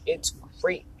 Like, it's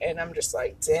great. And I'm just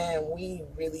like, damn, we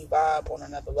really vibe on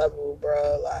another level,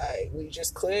 bro. Like, we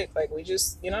just click. Like, we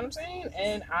just, you know what I'm saying?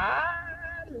 And I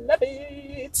love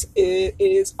it. It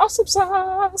is awesome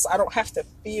sauce. I don't have to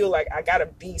feel like I gotta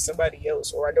be somebody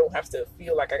else, or I don't have to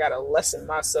feel like I gotta lessen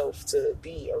myself to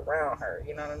be around her.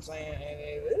 You know what I'm saying?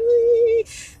 And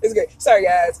it's great. Sorry,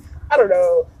 guys. I don't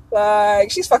know.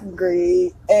 Like, she's fucking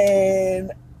great.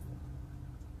 And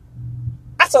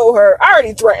I told her, I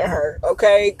already threatened her,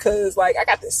 okay? Because, like, I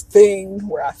got this thing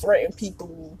where I threaten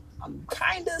people. I'm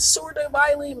kind of, sort of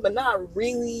violent, but not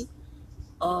really.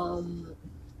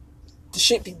 The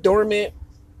shit be dormant.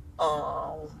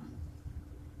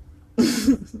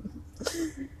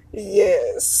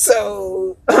 Yeah,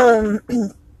 so, I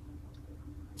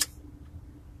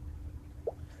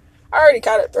already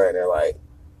kind of threatened her, like,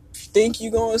 think you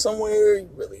going somewhere, you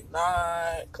really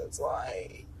not, because,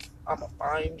 like, I'm gonna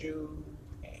find you,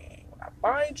 and when I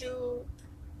find you,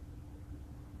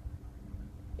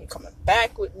 you coming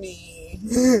back with me,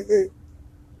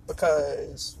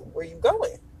 because where you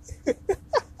going?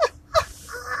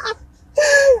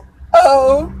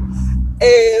 Oh, and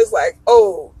it's like,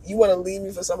 oh, you want to leave me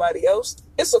for somebody else?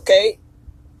 It's okay,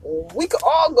 we could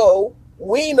all go.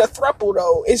 We ain't a throuple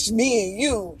though. It's me and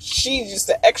you. She's just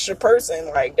an extra person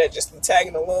like that, just be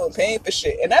tagging along, paying for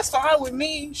shit, and that's fine with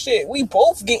me. Shit, we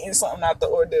both getting something out the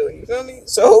ordeal. You feel me?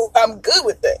 So I'm good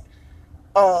with that.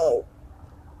 Of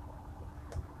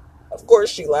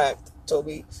course she laughed, told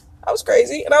me I was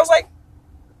crazy, and I was like,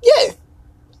 yeah,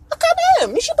 I kind of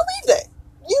am. You should believe that.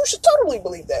 You should totally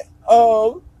believe that.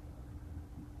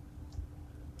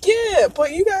 Yeah,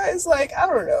 but you guys, like, I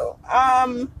don't know.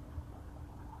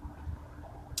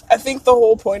 I think the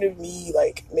whole point of me,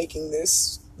 like, making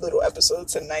this little episode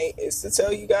tonight is to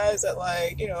tell you guys that,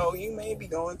 like, you know, you may be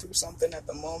going through something at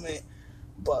the moment,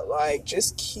 but, like,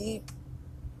 just keep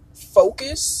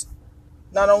focus,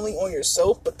 not only on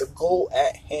yourself, but the goal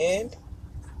at hand,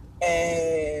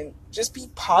 and just be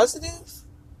positive,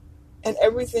 and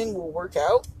everything will work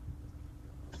out,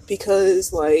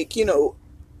 because, like, you know,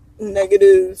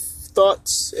 negative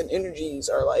thoughts and energies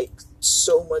are, like,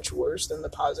 so much worse than the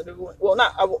positive one. Well,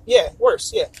 not,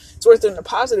 worse. Yeah, it's worse than the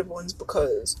positive ones,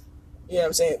 because, you know what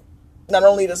I'm saying, not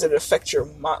only does it affect your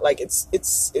mind, like, it's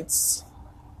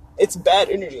bad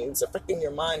energy. It's affecting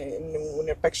your mind, and when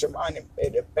it affects your mind,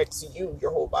 it affects you, your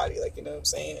whole body. Like, you know what I'm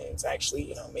saying? And it's actually,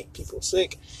 you know, make people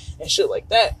sick and shit like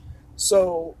that.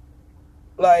 So,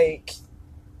 like,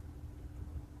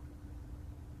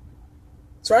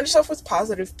 surround yourself with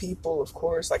positive people, of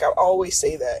course. Like, I always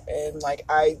say that, and, like,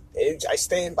 I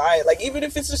stand by it. Like, even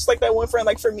if it's just like that one friend.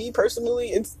 Like, for me personally,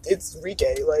 it's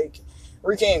Rike, like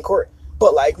Rike and Court.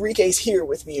 But, like, Rike's here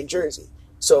with me in Jersey,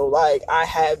 so, like, I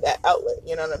have that outlet.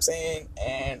 You know what I'm saying?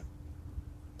 And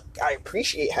I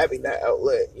appreciate having that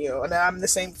outlet. You know, and I'm the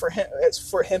same for him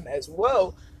as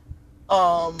well.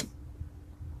 But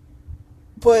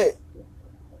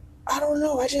I don't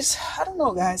know. I don't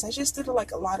know, guys. I just did,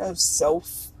 like, a lot of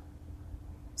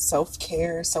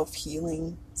self-care,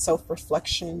 self-healing,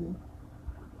 self-reflection.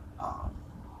 Um,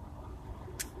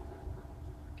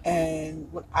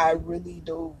 and when I really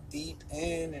dove deep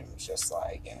in, and was just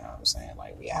like, you know what I'm saying?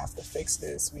 Like, we have to fix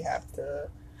this. We have to,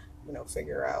 you know,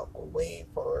 figure out a way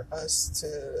for us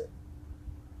to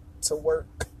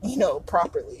work, you know,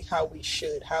 properly, how we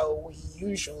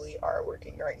usually are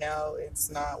working. Right now, it's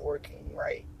not working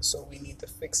right. So we need to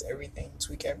fix everything,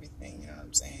 tweak everything, you know what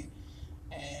I'm saying?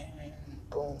 And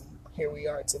boom, here we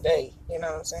are today. You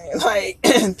know what I'm saying? Like,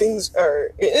 things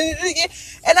are,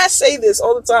 and I say this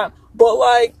all the time, but,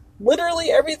 like, literally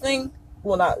everything,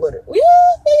 well, not literally,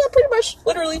 yeah, pretty much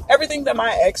literally everything that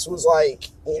my ex was, like,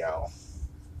 you know,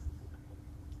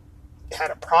 had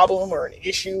a problem or an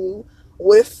issue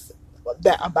with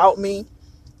that about me,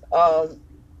 I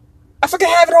fucking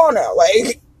have it all now.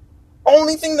 Like,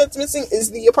 only thing that's missing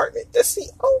is the apartment. That's the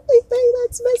only thing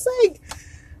that's missing.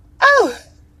 Oh,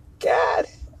 God.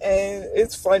 And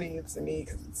it's funny to me,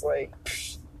 because it's like,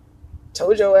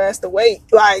 told your ass to wait.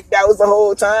 Like, that was the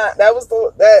whole time. That was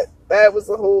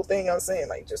the whole thing I'm saying.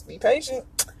 Like, just be patient.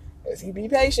 If you be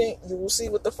patient, you will see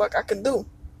what the fuck I can do.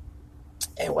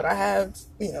 And what I have,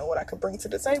 you know, what I can bring to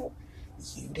the table.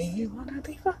 You didn't wanna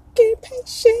be fucking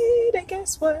patient, and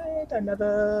guess what?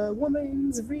 Another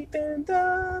woman's reaping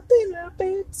the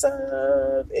benefits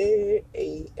of it.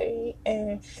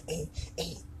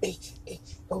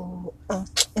 Oh,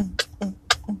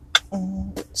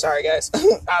 sorry, guys.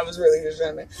 I was really just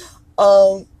jamming.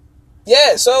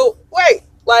 Yeah. So wait,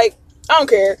 like, I don't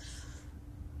care.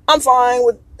 I'm fine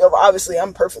with. Obviously,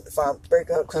 I'm perfectly fine with the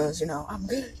breakup because I'm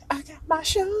good. I got my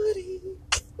shorty.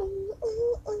 Ooh,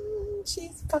 ooh, ooh.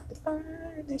 She's fucking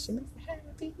fine and she makes me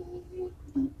happy.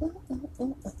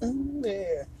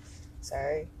 Yeah.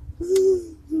 Sorry.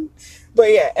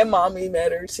 But yeah, and mommy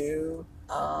met her too.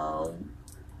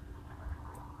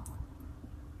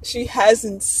 She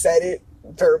hasn't said it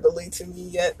verbally to me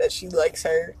yet that she likes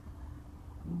her,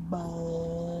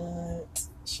 but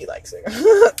she likes her.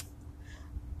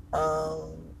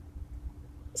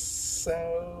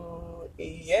 So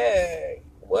yeah,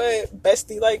 what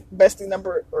bestie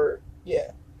number, or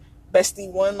yeah,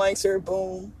 bestie one likes her.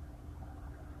 Boom.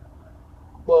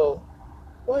 Whoa.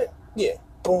 What? Yeah.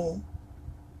 Boom.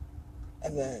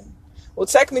 And then, well,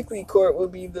 technically, Court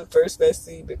would be the first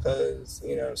bestie because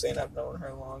what I'm saying, I've known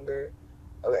her longer.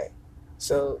 Okay,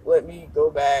 so let me go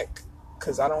back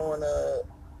because I don't want to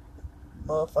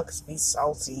motherfuckers be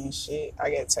salty and shit. I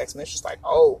get text messages like,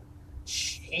 "Oh,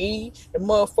 she the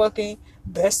motherfucking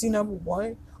bestie number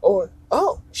one," or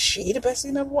 "Oh, she the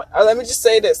bestie number one." Let me just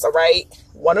say this, all right?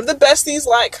 One of the besties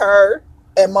like her,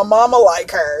 and my mama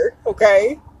like her.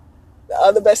 Okay, the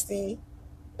other bestie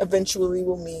eventually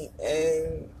will meet,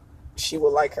 and she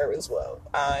will like her as well.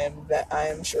 I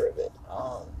am sure of it.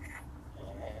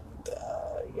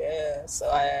 Yeah. So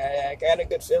I got a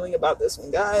good feeling about this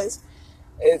one, guys.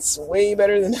 It's way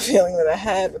better than the feeling that I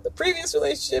had with the previous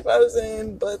relationship I was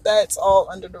in, but that's all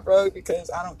under the rug because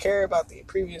I don't care about the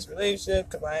previous relationship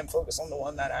because I am focused on the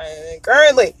one that I am in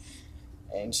currently.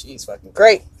 And she's fucking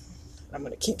great. And I'm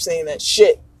going to keep saying that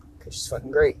shit because she's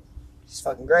fucking great. She's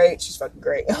fucking great. She's fucking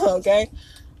great. Okay?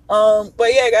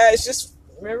 But yeah, guys, just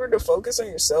remember to focus on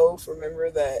yourself. Remember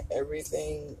that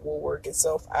everything will work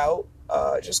itself out.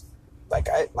 Just like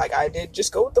I did,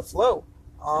 just go with the flow.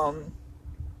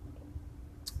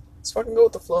 Just fucking go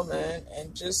with the flow, man,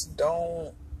 and just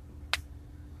don't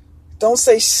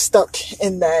stay stuck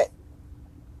in that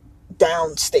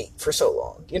down state for so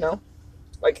long.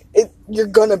 Like you're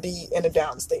gonna be in a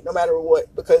down state no matter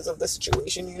what because of the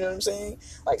situation. You know what I'm saying?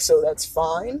 Like, so that's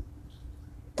fine,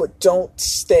 but don't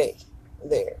stay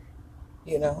there.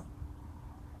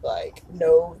 Like,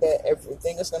 know that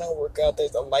everything is gonna work out.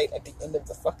 There's a light at the end of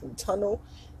the fucking tunnel,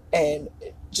 and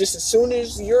just as soon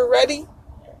as you're ready.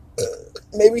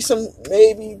 Maybe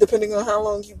depending on how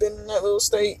long you've been in that little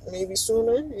state, maybe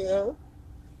sooner,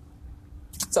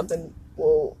 something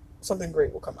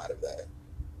great will come out of that,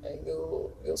 and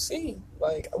you'll see.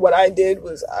 Like, what I did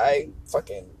was I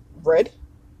fucking read,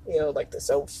 like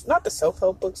not the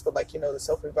self-help books, but like, the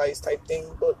self-advice type thing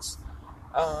books,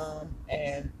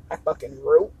 and I fucking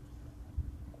wrote,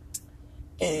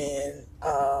 and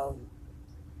I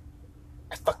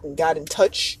fucking got in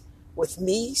touch with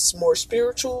me, more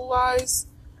spiritualized,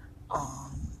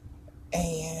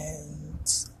 and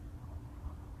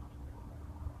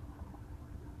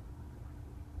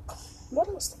what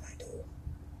else did I do?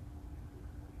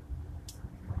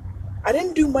 I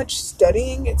didn't do much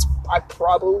studying. I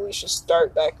probably should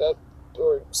start back up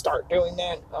or start doing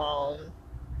that.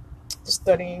 Just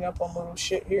studying up on little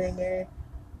shit here and there.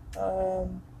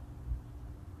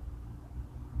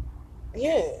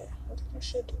 Yeah, I think I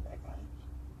should do that, guys.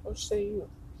 What say you?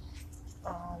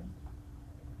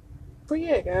 But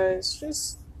yeah, guys,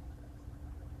 just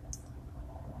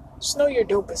know you're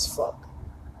dope as fuck,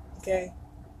 okay?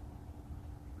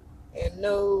 And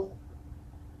know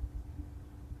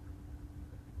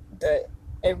that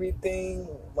everything,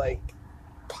 like,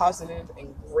 positive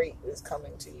and great is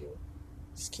coming to you.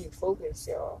 Just keep focused,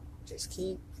 y'all. Just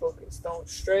keep focused. Don't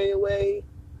stray away.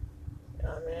 You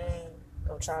know what I mean?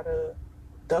 Don't try to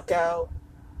duck out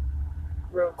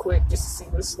real quick just to see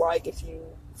what it's like if you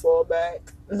fall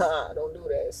back. Nah, don't do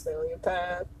that. Stay on your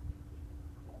path.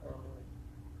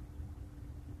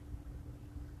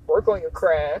 Work on your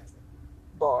craft.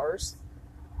 Bars.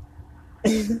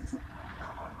 And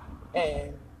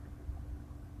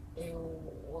you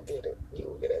will get it. You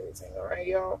will get everything. Alright,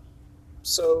 y'all?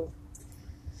 So,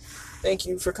 thank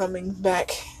you for coming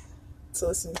back to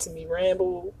listen to me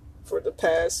ramble for the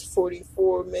past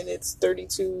 44 minutes,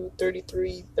 32,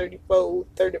 33, 34,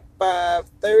 35,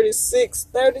 36,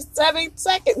 37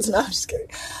 seconds. No, I'm just kidding.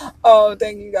 Oh,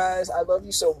 thank you guys. I love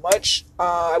you so much.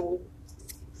 I will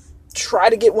try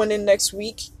to get one in next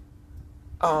week.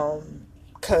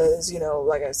 Cause,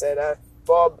 like I said, I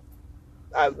fall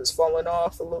I was falling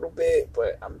off a little bit,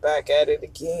 but I'm back at it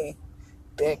again.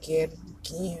 Back at it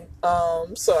again.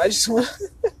 So I just wanted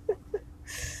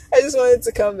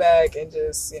to come back and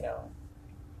just,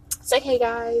 say hey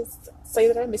guys, say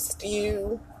that I missed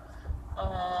you.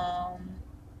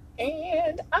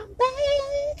 And I'm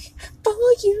back for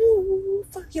you,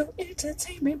 for your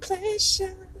entertainment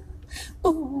pleasure.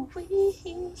 Ooh wee.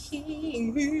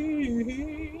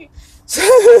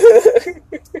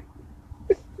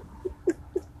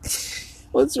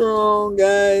 What's wrong,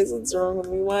 guys? What's wrong with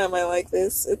me? Why am I like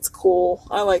this? It's cool.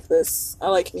 I like this. I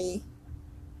like me.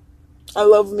 I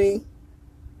love me.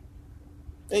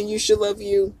 And you should love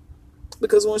you.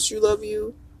 Because once you love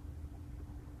you,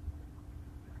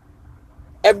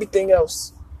 everything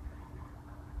else,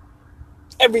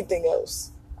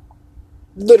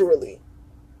 literally,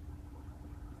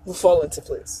 will fall into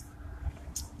place.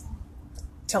 I'm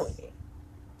telling you.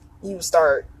 You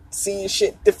start seeing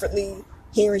shit differently,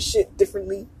 hearing shit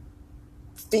differently,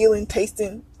 feeling,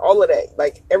 tasting, all of that.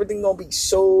 Like, everything gonna be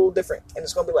so different. And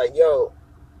it's gonna be like, yo,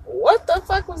 what the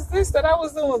fuck was this that I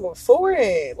was doing before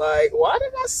then? Like, why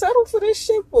did I settle for this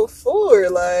shit before?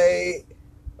 Like,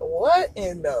 what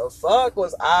in the fuck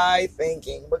was I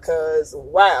thinking? Because,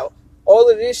 wow, all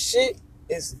of this shit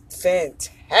is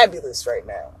fantabulous right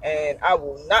now. And I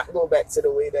will not go back to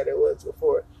the way that it was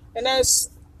before. And that's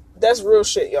real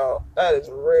shit, y'all. That is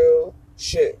real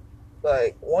shit.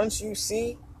 Like, once you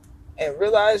see and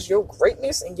realize your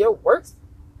greatness and your worth,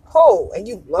 and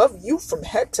you love you from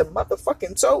head to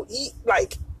motherfucking toe, eat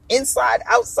like inside,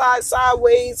 outside,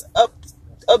 sideways,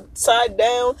 upside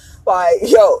down, like,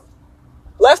 yo,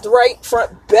 left, right,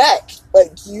 front, back.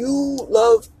 Like, you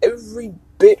love every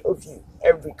bit of you,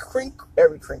 every crinkle,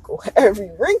 every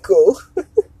wrinkle,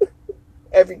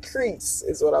 every crease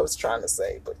is what I was trying to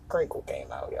say, but crinkle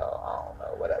came out, y'all. I don't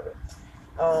know, whatever.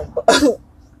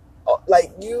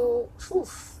 Like,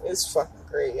 it's fucking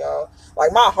great, y'all.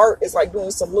 Like, my heart is like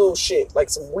doing some little shit, like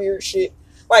some weird shit.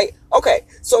 Like, okay,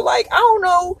 so like, I don't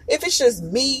know if it's just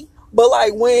me, but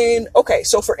like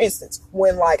so for instance,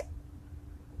 when like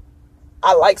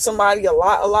I like somebody a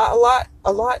lot,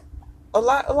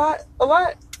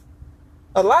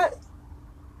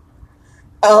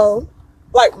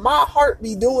 like my heart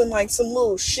be doing like some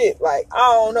little shit. Like, I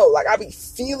don't know, like I be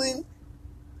feeling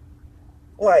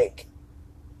like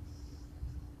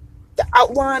the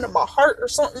outline of my heart or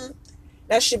something.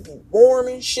 That should be warm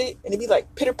and shit, and it be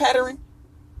like pitter pattering.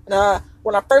 And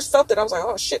when I first felt it, I was like,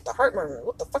 oh shit, the heart murmur.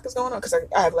 What the fuck is going on? Because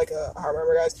I have like a heart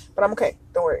murmur, guys, but I'm okay.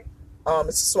 Don't worry.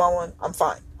 It's a small one. I'm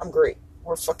fine. I'm great.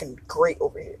 We're fucking great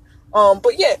over here.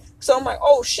 But yeah, so I'm like,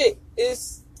 oh shit,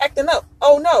 it's acting up.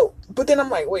 Oh no. But then I'm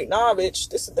like, wait, nah, bitch,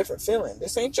 this is a different feeling.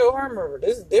 This ain't your heart murmur.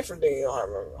 This is different than your heart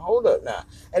murmur. Hold up now.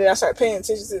 And then I started paying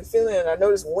attention to the feeling, and I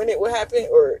noticed when it would happen,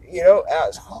 or, I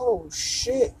was, oh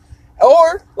shit.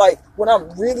 Or like when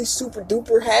I'm really super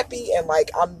duper happy and like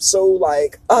I'm so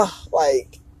like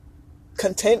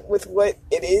content with what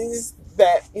it is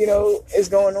that, is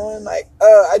going on. Like,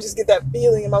 I just get that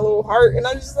feeling in my little heart, and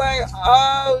I'm just like,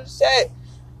 oh shit.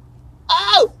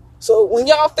 Oh, so when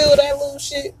y'all feel that little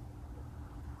shit,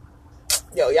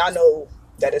 yo, y'all know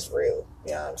that it's real.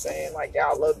 You know what I'm saying? Like,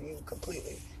 y'all love you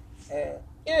completely. And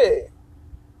yeah.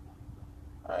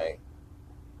 Like,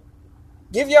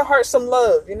 give your heart some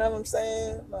love. You know what I'm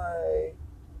saying? Like,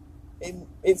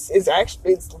 it's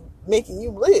actually, it's making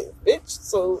you live, bitch.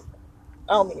 So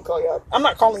I don't mean to call y'all. I'm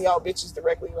not calling y'all bitches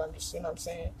directly, but I'm just, you know what I'm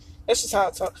saying? That's just how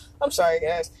I talk. I'm sorry,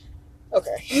 guys.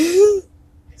 Okay.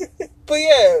 But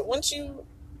yeah, once you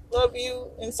love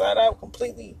you inside out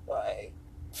completely, like,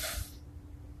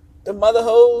 the mother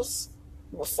hoes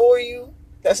before you,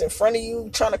 that's in front of you,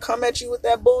 trying to come at you with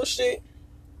that bullshit,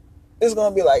 it's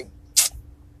gonna be like,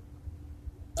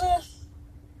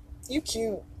 you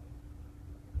cute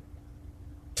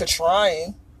for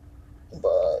trying,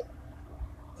 but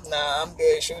nah, I'm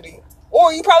good, shooty.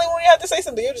 Or you probably won't have to say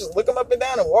something. You just look them up and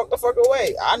down and walk the fuck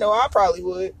away. I know I probably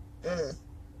would.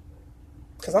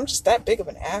 Because I'm just that big of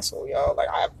an asshole, y'all. Like,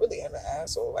 I really am an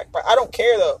asshole. Like, but I don't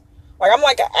care, though. Like, I'm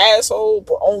like an asshole,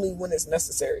 but only when it's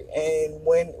necessary. And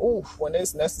when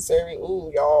it's necessary,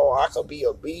 y'all, I could be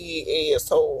a big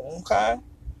asshole, okay?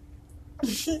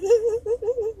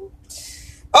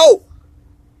 Oh,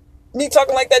 me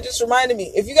talking like that just reminded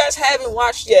me. If you guys haven't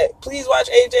watched yet, please watch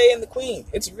AJ and the Queen.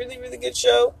 It's a really, really good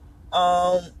show.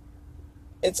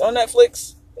 It's on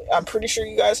Netflix. I'm pretty sure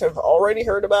you guys have already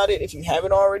heard about it. If you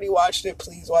haven't already watched it,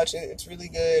 please watch it. It's really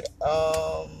good.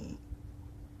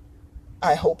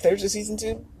 I hope there's a season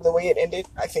 2. The way it ended,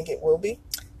 I think it will be.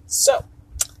 So,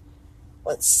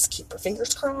 let's keep our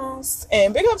fingers crossed.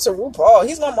 And big up to RuPaul.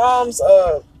 He's my mom's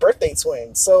birthday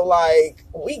twin. So like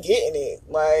we getting it.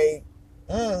 Like,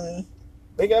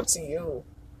 big up to you.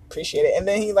 Appreciate it. And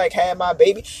then he like had my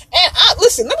baby. And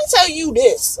listen, let me tell you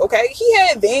this, okay? He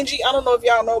had Vanjie. I don't know if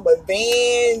y'all know, but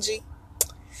Vanjie,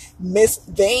 Miss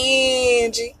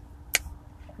Vanjie,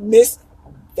 Miss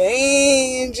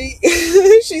Vanjie.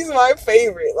 She's my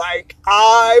favorite. Like,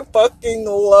 I fucking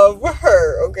love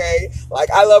her, okay? Like,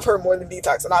 I love her more than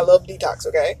Detox, and I love Detox,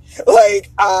 okay? Like,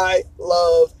 I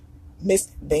love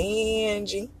Miss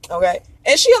Vanjie, okay?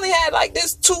 And she only had, like,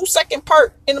 this 2-second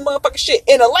part in the motherfucking shit.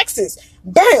 And Alexis,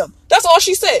 bam! That's all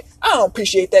she said. I don't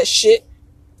appreciate that shit.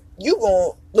 You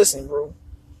gon' listen, bro.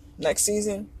 Next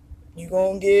season, you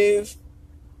gonna give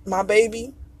my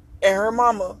baby and her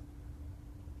mama,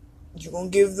 you gonna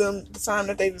give them the time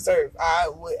that they deserve. I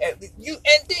would at least you.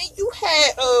 And then you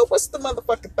had what's the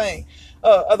motherfucking thing?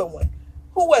 Other one.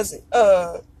 Who was it?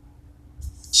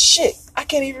 Shit, I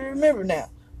can't even remember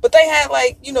now. But they had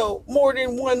like, you know, more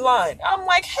than one line. I'm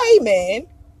like, hey man,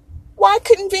 why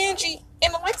couldn't Vanjie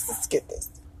and Alexis get this?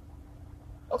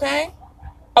 Okay.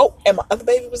 Oh, and my other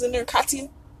baby was in there, Katya.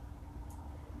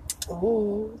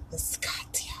 Ooh, Miss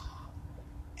Katya.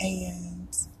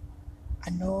 And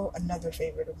I know another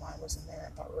favorite of mine was in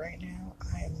there, but right now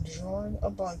I am drawing a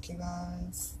blank, you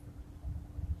guys.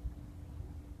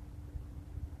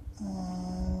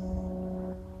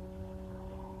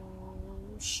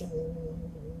 Shit.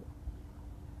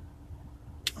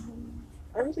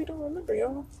 I really don't remember,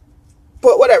 y'all.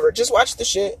 But whatever, just watch the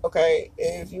shit, okay?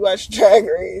 If you watch Drag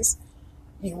Race,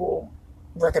 you will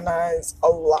recognize a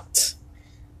lot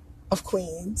of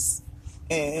queens,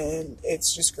 and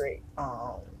it's just great.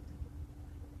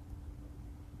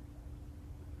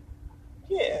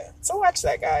 Yeah, so watch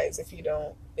that, guys, if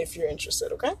you're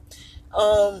interested, okay?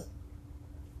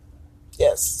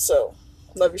 Yes, so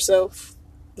love yourself,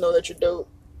 know that you're dope,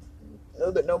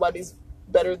 know that nobody's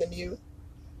better than you,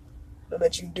 know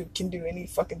that you can do any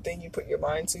fucking thing you put your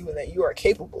mind to, and that you are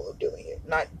capable of doing it,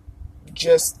 not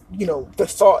just, you know, the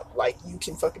thought, like, you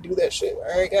can fucking do that shit.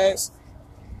 All right, guys?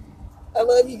 I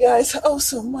love you guys oh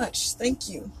so much. Thank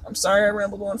you. I'm sorry I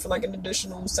rambled on for like an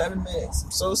additional 7 minutes.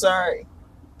 I'm so sorry.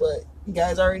 But you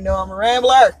guys already know I'm a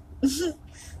rambler.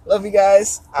 Love you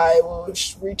guys. I will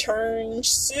return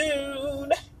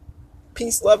soon.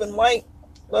 Peace, love, and light.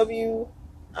 Love you.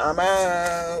 I'm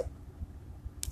out.